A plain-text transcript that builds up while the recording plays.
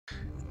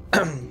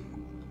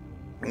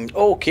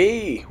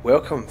Okay,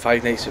 welcome,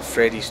 Five Nights at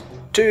Freddy's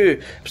 2.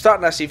 I'm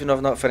starting this even though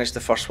I've not finished the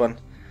first one,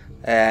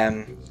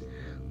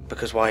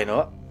 because why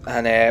not?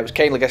 And it was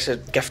kindly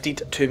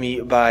gifted to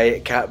me by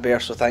Cat Bear,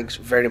 so thanks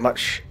very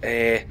much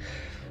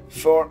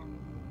for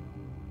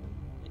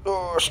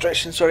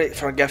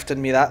for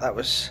gifting me that. That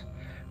was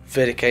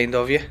very kind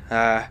of you.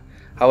 I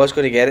was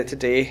going to get it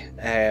today,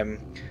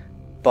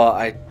 but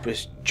I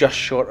was just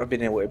short of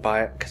being able to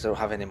buy it because I don't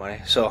have any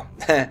money. So,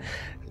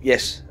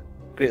 yes,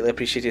 greatly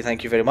appreciated.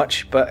 Thank you very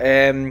much. But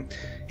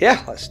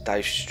yeah, let's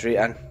dive straight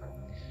in.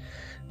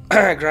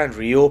 Grand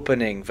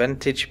reopening,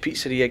 vintage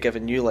pizzeria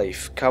given new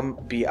life. Come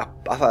be a,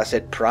 I thought I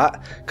said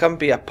Pratt. Come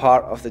be a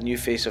part of the new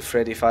face of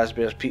Freddy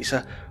Fazbear's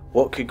Pizza.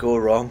 What could go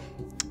wrong?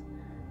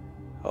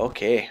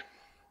 Okay.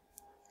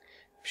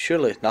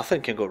 Surely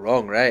nothing can go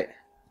wrong, right?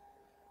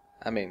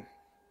 I mean,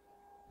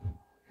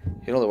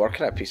 you're only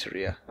working at a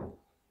pizzeria.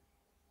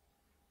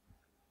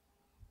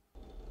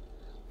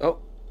 Oh,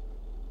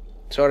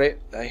 sorry,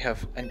 I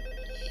have an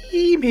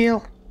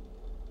email.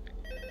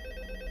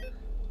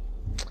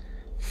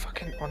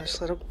 Fucking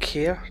honestly, I don't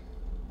care.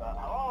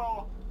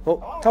 Hello?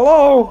 Oh,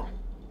 hello!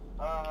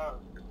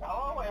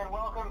 Hello and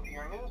welcome to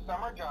your new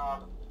summer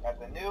job at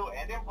the new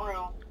and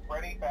improved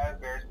Freddy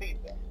Fazbear's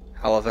Pizza.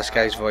 I love this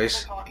guy's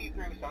voice. I'm going to talk you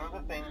through some of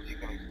the things you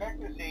can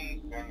expect to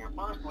see during your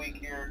first week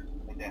here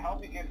and to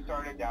help you get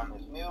started down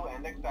this new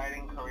and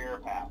exciting career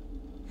path.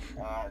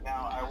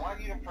 Now, I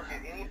want you to forget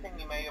anything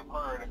you may have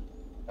heard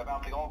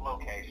about the old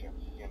location,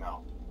 you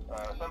know.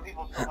 Some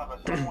people still have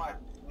a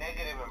somewhat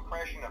negative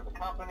impression of the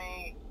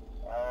company.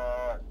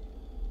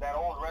 That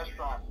old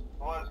restaurant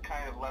was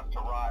kind of left to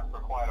rot for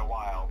quite a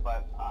while,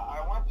 but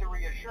I want to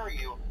reassure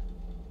you,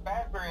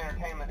 Fazbear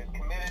Entertainment is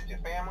committed to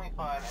family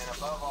fun and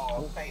above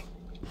all, safety.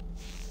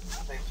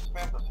 They've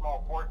spent a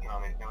small fortune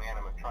on these new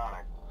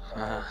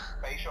animatronics.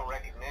 Facial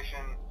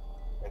recognition,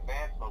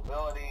 advanced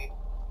mobility,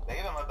 they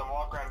even let them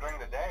walk around during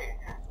the day.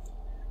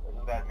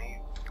 Isn't that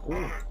neat?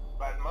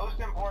 But most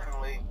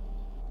importantly,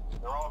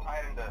 they're all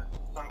tied into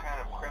some kind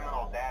of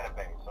criminal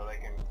database so they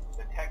can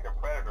detect a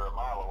predator a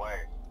mile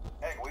away.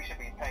 Heck, we should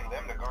be paying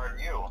them to guard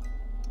you.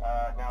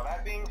 Now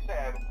that being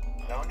said,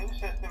 no new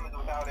system is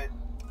without its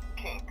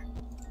kinks.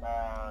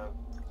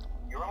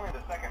 You're only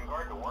the second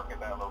guard to work at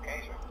that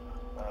location.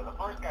 The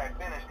first guy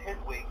finished his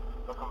week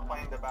but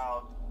complained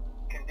about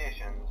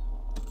conditions.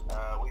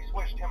 We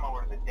switched him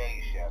over to the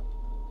day shift.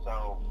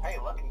 So, hey,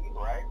 lucky you,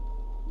 right?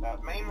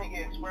 Mainly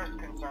he expressed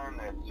concern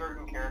that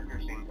certain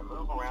characters seemed to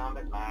move around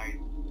at night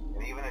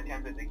and even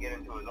attempted to get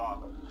into his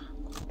office.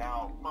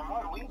 Now, from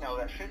what we know,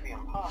 that should be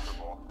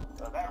impossible.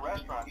 That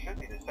restaurant should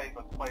be the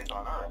safest place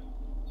on Earth.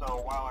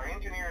 So while our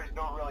engineers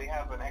don't really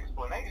have an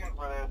explanation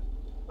for this,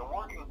 the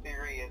working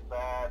theory is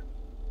that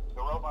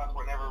the robots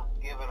were never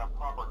given a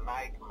proper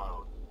night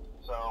mode.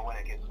 So when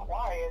it gets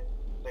quiet,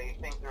 they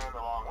think they're in the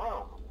wrong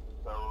room.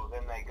 So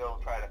then they go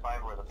try to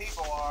find where the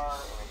people are,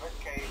 and in this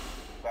case,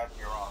 that's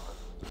your office.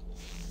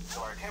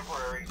 So our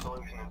temporary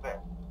solution is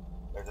this.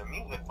 There's a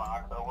music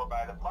box over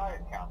by the prize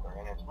counter,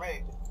 and it's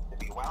rigged to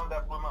be wound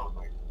up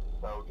remotely.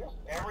 So just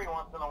every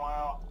once in a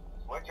while,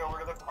 switch over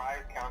to the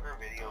prize counter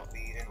video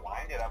feed and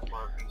wind it up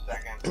for a few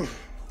seconds.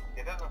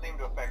 It doesn't seem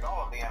to affect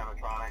all of the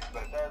animatronics,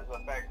 but it does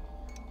affect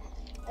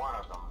one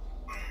of them.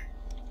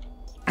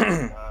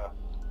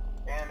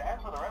 And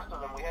as for the rest of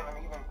them, we have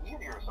an even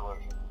easier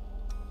solution.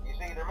 You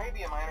see, there may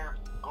be a minor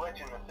glitch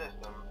in the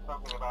system,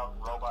 something about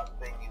the robot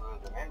seeing you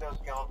as an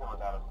endoskeleton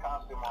without his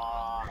costume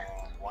on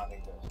and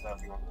wanting to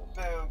stuff you into a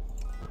suit.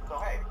 So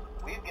hey,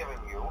 we've given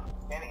you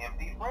an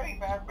empty Freddy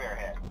Fazbear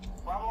head.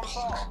 Problem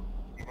solved.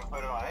 You can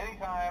put it on any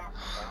time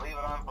and leave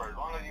it on for as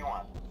long as you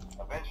want.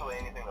 Eventually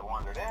anything that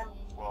wandered in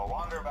will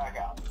wander back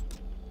out.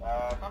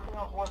 Something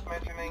else worth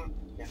mentioning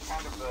is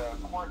kind of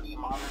the quirky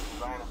modern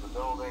design of the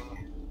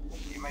building.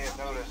 You may have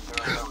noticed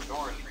there are no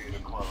doors for you to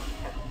close.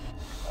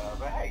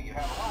 But hey, you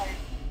have a light,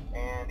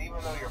 and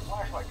even though your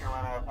flashlight can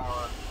run out of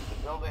power, the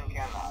building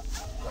cannot.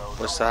 So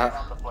what's don't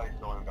that? let the place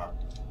going dark.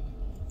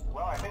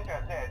 Well, I think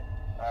that's it.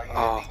 You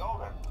should be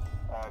golden.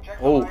 Check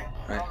the light,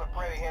 put on the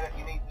Freddy head if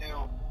you need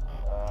to.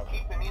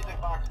 Keep the music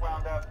box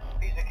wound up.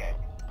 Piece of cake.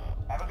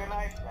 Have a good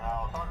night, and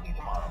I'll talk to you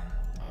tomorrow.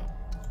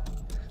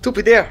 Don't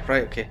be there.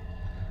 Right, okay.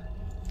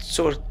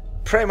 So we're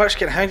pretty much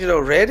getting handed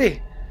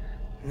already.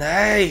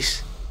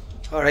 Nice.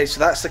 Alright, so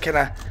that's the kind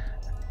of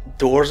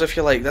doors, if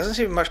you like. Doesn't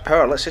seem much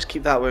power. Let's just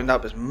keep that wound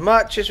up as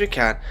much as we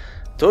can.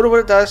 Don't know what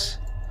it does.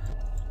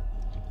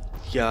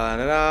 Where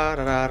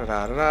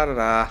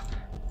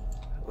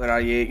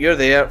are you? You're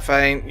there.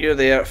 Fine. You're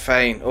there.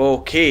 Fine.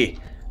 Okay.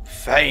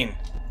 Fine.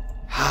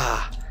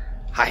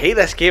 I hate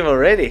this game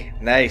already.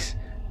 Nice.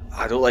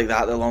 I don't like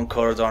that. The long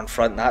corridor in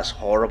front. That's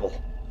horrible.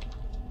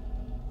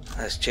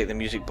 Let's check the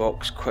music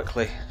box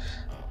quickly.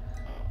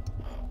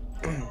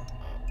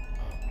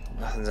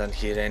 Nothing's in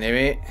here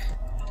anyway.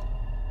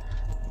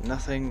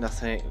 Nothing.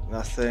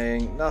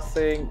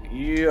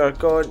 You are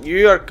gone.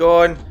 You're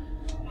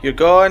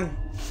gone.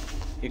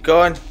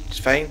 It's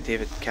fine,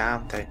 David.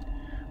 Calm down.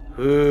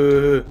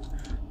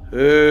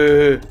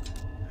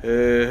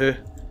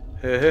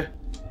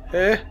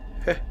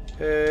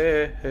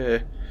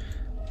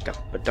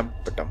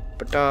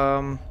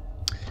 Dum-ba-dum-ba-dum-ba-dum.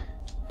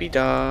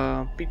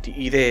 Be-dum.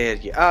 Be-dee. There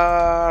you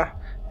are.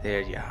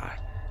 There you are.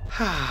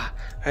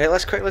 Right,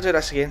 let's quickly do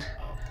this again.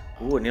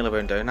 Oh, nearly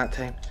went down that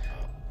time.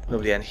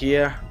 Nobody in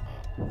here.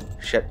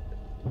 Shit.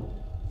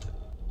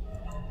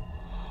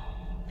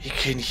 You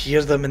can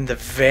hear them in the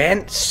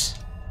vents.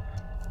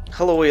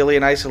 Hello,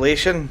 alien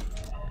isolation.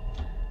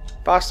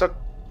 Bastard.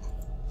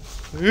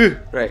 Ooh,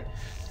 right.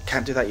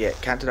 Can't do that yet.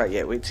 Can't do that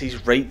yet. Wait till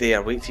he's right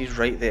there. Wait till he's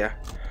right there.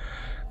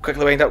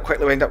 Quickly wind up.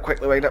 Quickly wind up.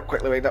 Quickly wind up.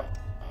 Quickly wind up.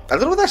 I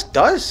don't know what this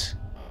does.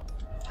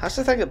 That's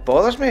the thing that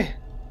bothers me.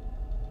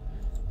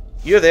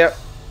 You're there.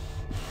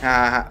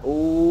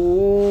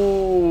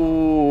 Ooh.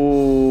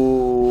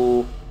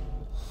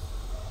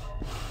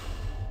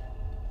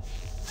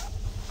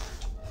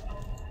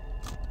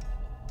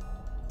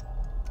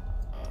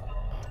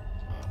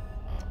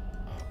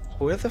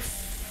 Where the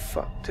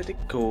fuck did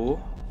it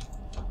go?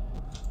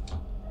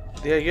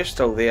 There, you're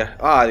still there.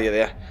 Ah, you're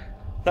there.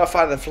 Not a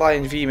fan of the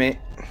flying V, mate.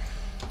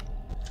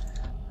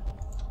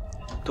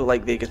 Don't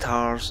like the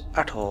guitars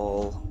at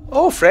all.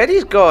 Oh,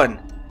 Freddy's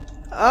gone.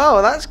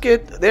 Oh, that's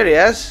good. There he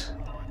is.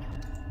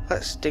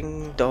 Let's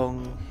ding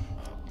dong.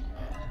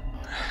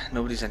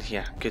 Nobody's in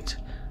here. Good.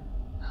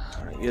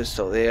 Alright, you're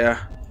still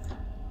there.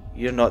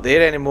 You're not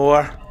there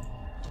anymore.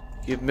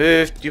 You've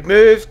moved. You've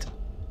moved.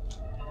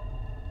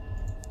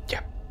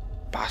 Yeah,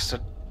 bastard.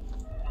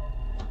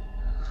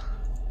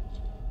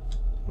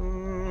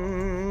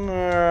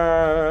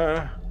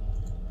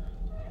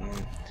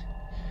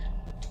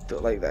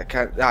 Don't like that.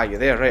 Can't. Ah, you're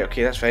there. Right.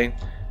 Okay, that's fine.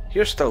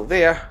 You're still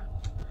there.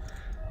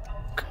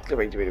 Night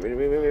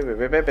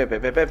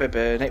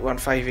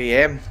 1:05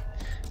 AM.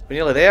 We're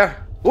nearly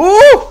there.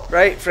 Woo!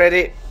 Right,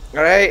 Freddy.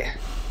 All right.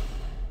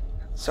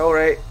 It's all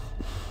right.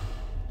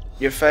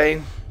 You're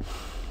fine.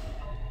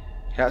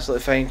 You're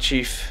absolutely fine,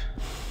 Chief.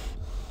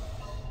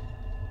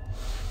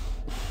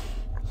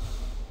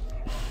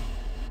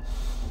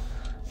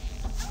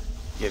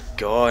 You're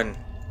gone.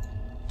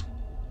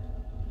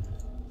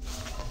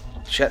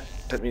 Shit,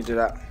 didn't mean to do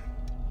that.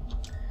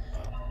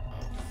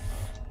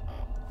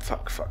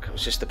 Fuck, it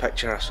was just the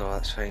picture I saw,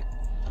 that's fine.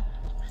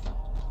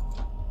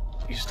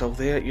 You still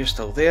there? You're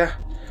still there?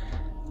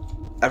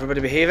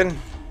 Everybody behaving?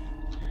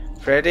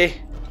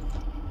 Freddy?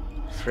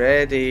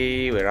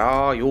 Freddy, where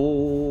are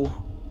you?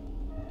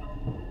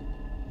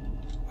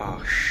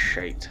 Oh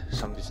shite,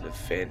 somebody's in the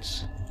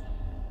fence.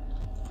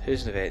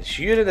 Who's in the vents?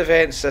 You're in the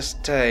vents this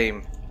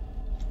time.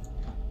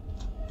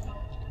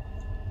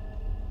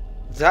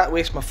 Does that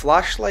waste my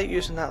flashlight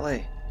using that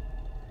light?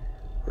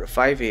 We're at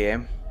 5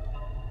 AM.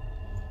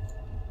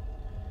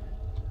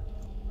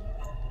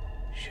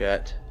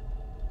 Shit.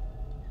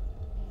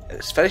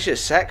 It's finished at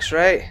 6,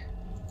 right?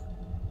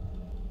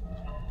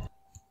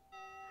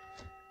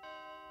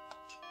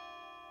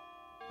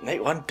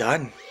 Night 1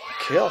 done.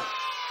 Cool.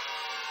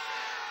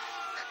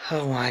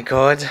 Oh my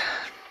god.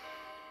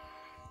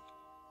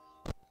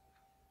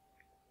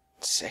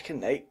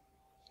 Second night.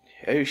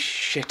 Oh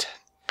shit.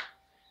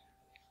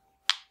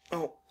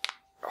 Oh.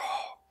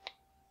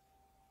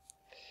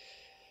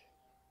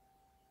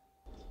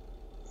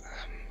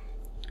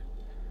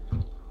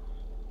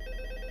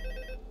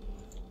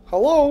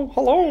 Hello,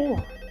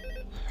 hello.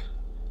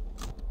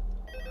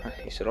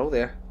 Is it all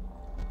there?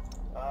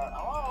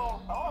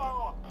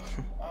 Hello.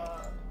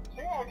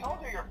 See, I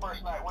told you your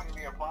first night wouldn't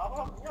be a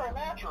problem. You're a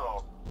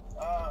natural.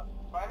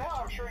 By now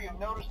I'm sure you've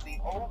noticed the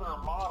older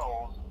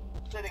models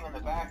sitting in the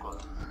back room.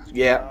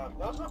 Yeah.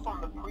 Those are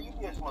from the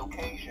previous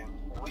location,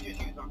 and we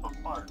just use them for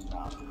parts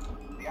now.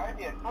 The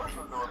idea at first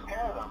was to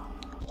repair them.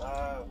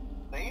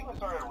 They even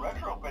started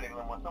retrofitting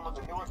them with some of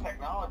the newer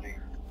technology.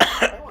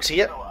 They were See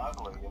it? so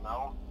ugly, you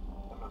know,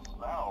 and the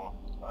smell.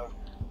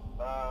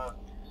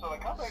 So the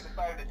company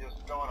decided to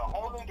just go in a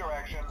whole new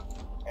direction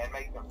and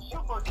make them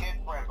super kid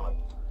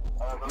friendly.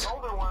 Those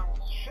older ones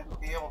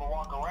shouldn't be able to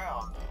walk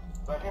around,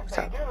 but if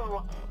they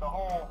do, the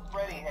whole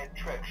Freddy head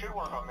trick should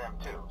work on them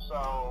too.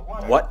 So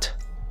what?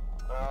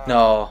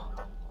 No.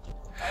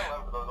 I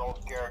love those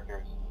old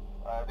characters.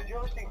 Did you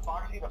ever see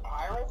Foxy the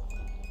Pirate?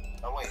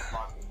 Oh wait,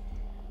 Foxy.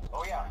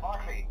 Oh yeah,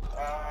 Foxy.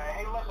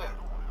 Hey listen,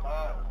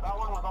 that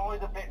one was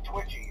always a bit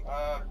twitchy.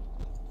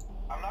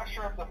 I'm not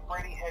sure if the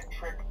Freddy head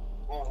trick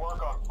will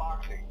work on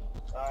Foxy.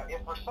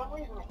 If for some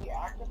reason he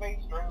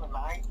activates during the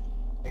night,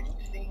 and you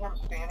see him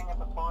standing at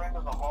the far end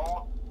of the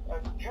hall,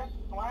 just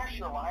flash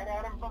your light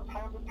at him from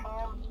time to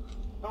time.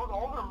 Those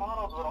older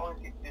models would always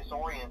get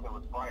disoriented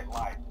with bright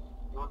light.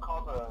 It would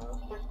cause a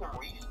system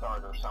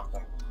restart or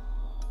something.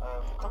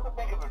 Come to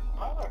think of it, you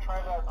might want to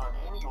try that on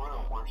any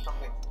room where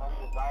something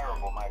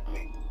undesirable might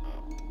be.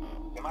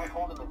 It might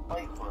hold him in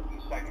place for a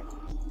few seconds.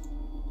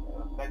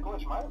 That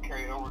glitch might have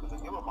carried over to the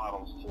newer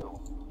models too.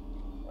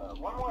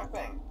 One more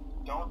thing,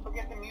 don't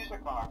forget the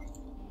music box.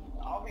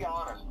 I'll be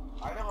honest,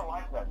 I never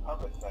liked that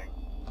puppet thing.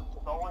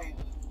 It's always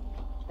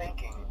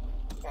thinking,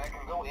 and it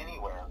can go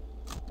anywhere.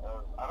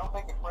 I don't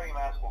think the Freddy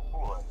mask will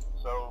fool it,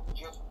 so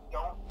just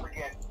don't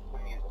forget the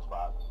music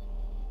box.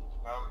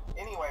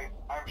 Anyway,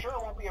 I'm sure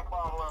it won't be a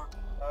problem.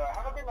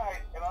 Have a good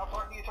night, and I'll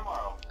talk to you tomorrow.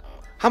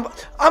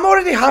 I'm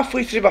already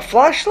halfway through my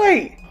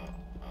flashlight.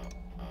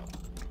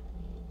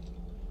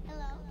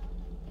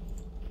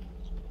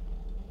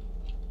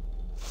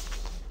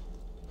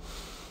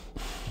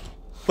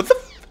 What the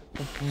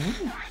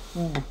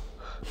f-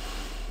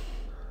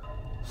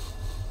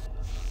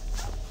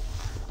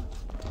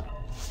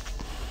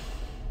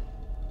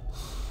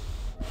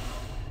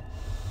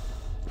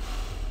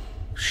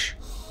 Shh.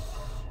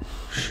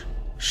 Shh.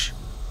 Shh.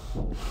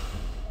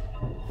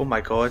 Oh my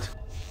god.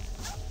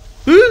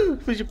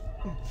 Where's your...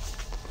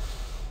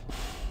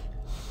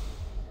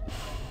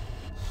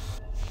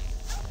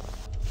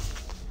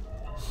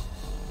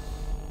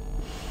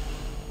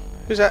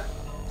 Who's that?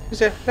 Who's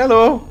there?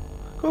 Hello?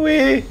 Go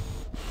away!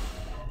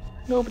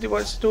 Nobody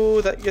wants to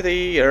know that you're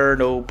there.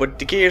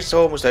 Nobody cares,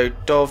 almost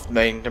out of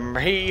mind.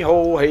 Hey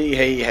ho, hey,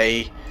 hey,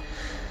 hey.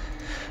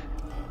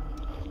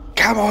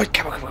 Come on,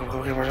 come on, come on,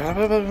 come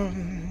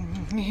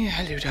on. Yeah,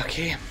 hello,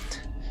 ducky.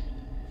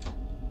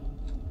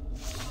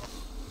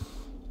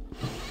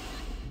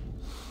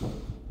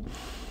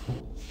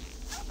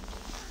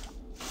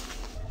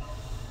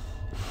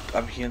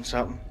 I'm hearing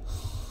something.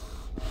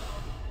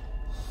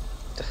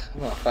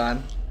 I'm not a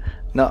fan.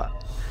 No,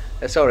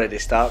 it's already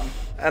starting,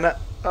 and it.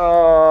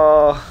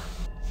 Oh,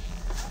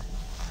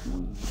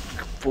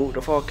 put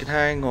the fucking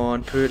hang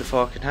on. Put the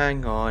fucking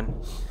hang on.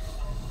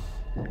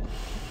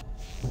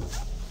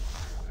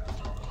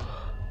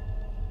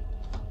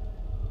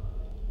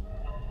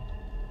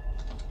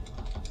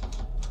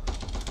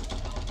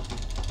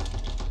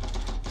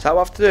 Is that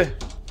what I have to do?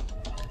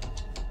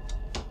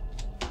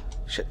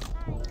 Shit.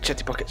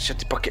 Shitty buckets,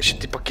 shitty buckets,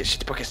 shitty buckets,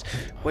 shitty buckets.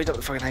 Wait up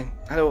the fucking thing.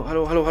 Hello,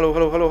 hello, hello, hello,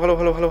 hello, hello, hello,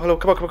 hello, hello, hello.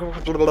 Come on, come on,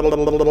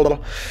 come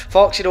on.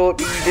 Foxy, don't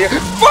be there.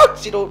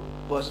 Foxy, don't.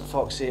 It wasn't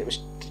Foxy, it was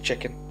the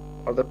chicken.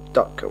 Or the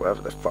duck, or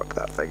whatever the fuck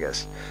that thing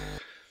is.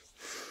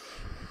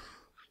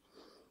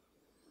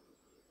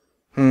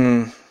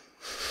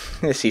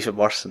 It's even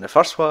worse than the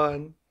first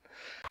one.